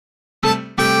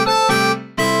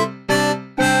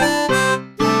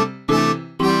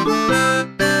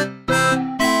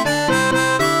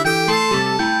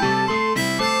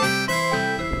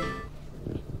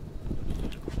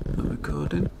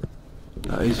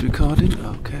It's recording,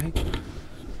 okay.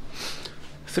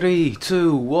 3,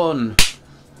 2, 1.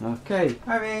 Okay.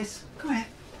 Iris, come here.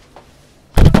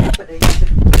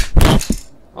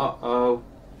 Uh-oh.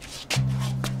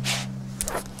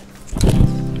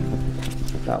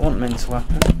 That wasn't meant to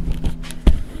happen.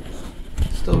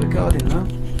 Still recording though.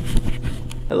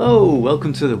 Hello,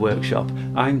 welcome to the workshop.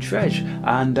 I'm Trej,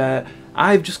 and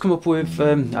I've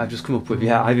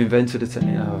invented a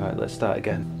technique. Alright, let's start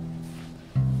again.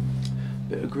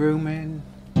 Bit of grooming.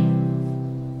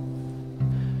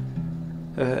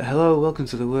 Hello, welcome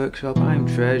to the workshop. I'm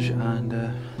Trej, and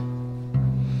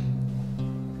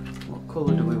what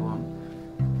colour do we want?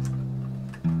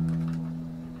 A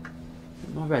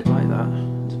bit more red like that.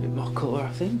 It's a bit more colour, I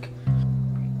think.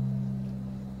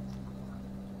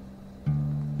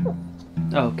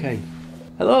 Okay.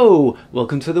 Hello,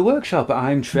 welcome to the workshop.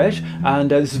 I'm Trej, and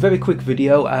this is a very quick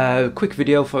video.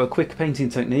 For a quick painting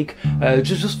technique.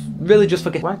 Just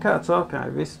forget. Why can't I talk,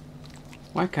 Iris?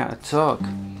 Why can't I talk?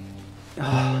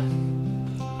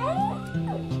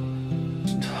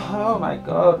 Oh my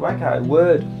God! Why can't I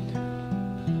word?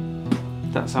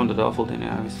 That sounded awful, didn't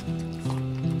it, Iris?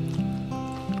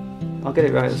 I'll get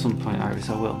it right at some point, Iris.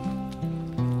 I will.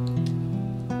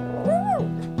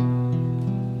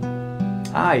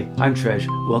 Hi, I'm Trej.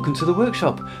 Welcome to the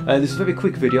workshop. This is a very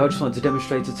quick video. I just wanted to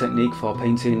demonstrate a technique for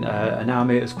painting an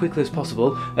army as quickly as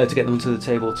possible to get them onto the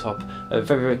tabletop.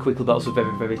 Very quickly, but also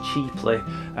very cheaply.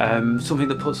 Something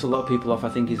that puts a lot of people off, I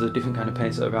think, is the different kind of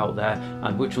paints that are out there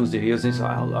and which ones do you use. It's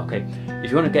like, okay, if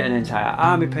you want to get an entire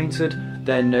army painted,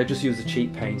 then just use the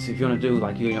cheap paints. If you want to do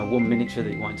like one miniature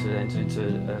that you want to enter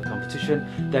into a competition,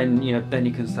 then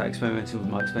you can start experimenting with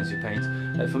more expensive paints.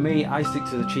 For me, I stick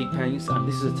to the cheap paints, and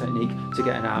this is a technique to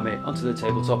get an army onto the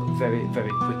tabletop very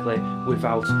quickly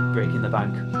without breaking the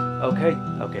bank. Okay,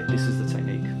 this is the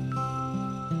technique.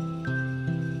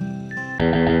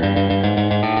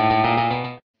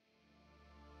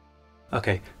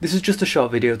 Okay, this is just a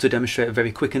short video to demonstrate a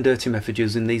very quick and dirty method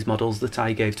using these models that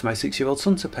I gave to my 6-year-old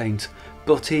son to paint,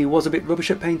 but he was a bit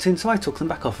rubbish at painting, so I took them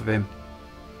back off of him.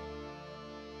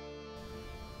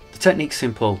 The technique's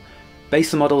simple.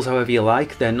 Base the models however you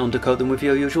like, then undercoat them with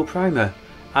your usual primer.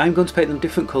 I'm going to paint them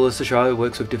different colours to show how it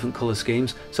works with different colour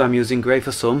schemes, so I'm using grey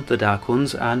for some, the dark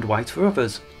ones, and white for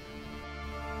others.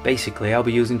 Basically, I'll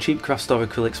be using cheap craft store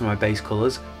acrylics for my base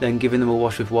colours, then giving them a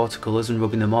wash with watercolours and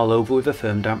rubbing them all over with a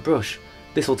firm damp brush.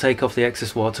 This will take off the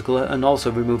excess watercolour and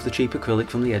also remove the cheap acrylic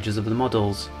from the edges of the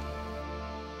models.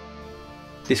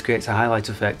 This creates a highlight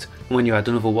effect, and when you add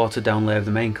another watered down layer of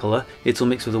the main colour, it will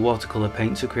mix with the watercolour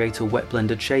paint to create a wet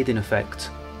blended shading effect.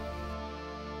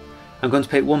 I'm going to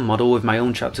paint one model with my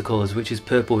own chapter colours, which is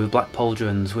purple with black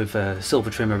pauldrons with silver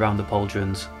trim around the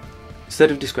pauldrons. Instead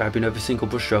of describing every single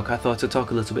brushstroke, I thought I'd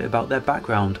talk a little bit about their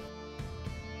background.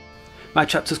 My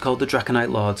chapter's called the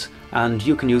Draconite Lords, and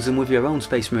you can use them with your own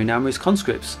Space Marine armour as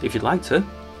conscripts, if you'd like to.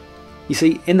 You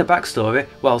see, in the backstory,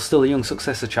 while still a young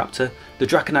successor chapter, the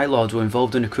Draconite Lords were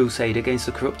involved in a crusade against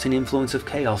the corrupting influence of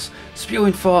chaos,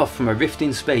 spewing forth from a rift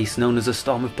in space known as a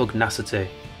Storm of Pugnacity.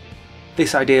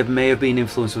 This idea may have been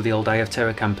influenced with the old Eye of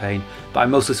Terror campaign, but I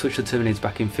mostly switched the Tyranids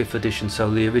back in 5th edition, so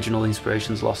the original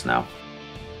inspiration's lost now.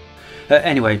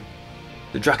 Anyway,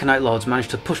 the Draconite Lords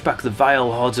managed to push back the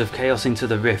vile hordes of chaos into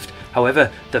the rift.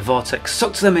 However, the vortex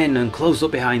sucked them in and closed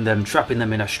up behind them, trapping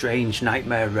them in a strange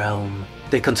nightmare realm.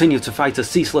 They continued to fight a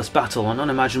ceaseless battle on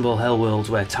unimaginable hellworlds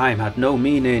where time had no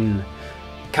meaning.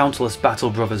 Countless battle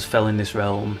brothers fell in this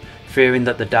realm. Fearing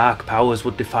that the dark powers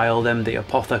would defile them, the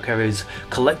apothecaries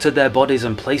collected their bodies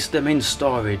and placed them in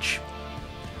storage.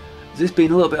 Has this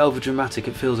been a little bit overdramatic?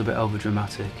 It feels a bit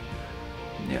overdramatic.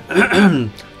 Yeah.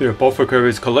 The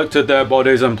apothecaries collected their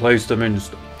bodies and placed them in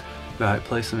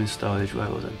placed them in storage. Where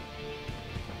was it?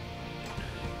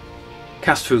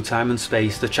 Cast through time and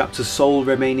space, the chapter's sole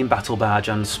remaining battle barge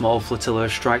and small flotilla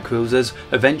of strike cruisers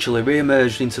eventually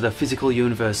re-emerged into the physical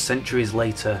universe centuries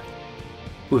later.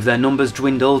 With their numbers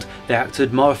dwindled, they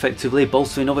acted more effectively,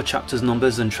 bolstering other chapters'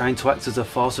 numbers and trying to act as a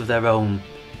force of their own.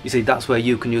 You see, that's where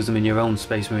you can use them in your own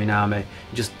Space Marine army.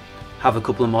 You just have a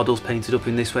couple of models painted up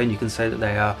in this way and you can say that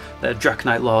they're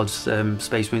Draconite Lords,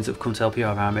 Space Marines that have come to help your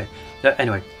army.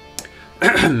 Anyway,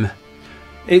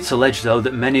 it's alleged though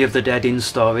that many of the dead in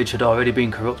storage had already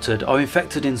been corrupted or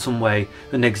infected in some way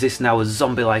and exist now as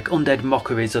zombie-like undead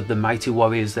mockeries of the mighty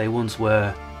warriors they once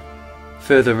were.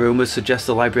 Further rumours suggest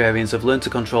the librarians have learned to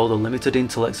control the limited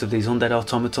intellects of these undead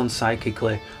automatons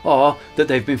psychically, or that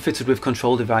they've been fitted with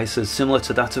control devices similar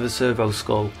to that of a servo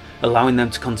skull, allowing them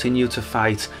to continue to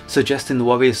fight, suggesting the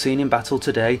warriors seen in battle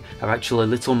today are actually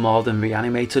little more than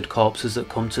reanimated corpses that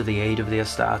come to the aid of the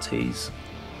Astartes.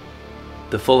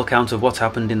 The full account of what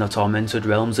happened in the Tormented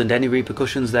Realms and any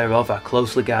repercussions thereof are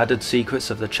closely guarded secrets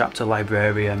of the chapter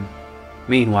librarian.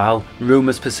 Meanwhile,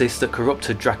 rumours persist that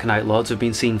corrupted Draconite lords have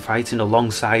been seen fighting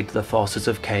alongside the forces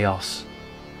of chaos.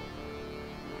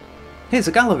 Here's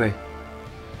a gallery.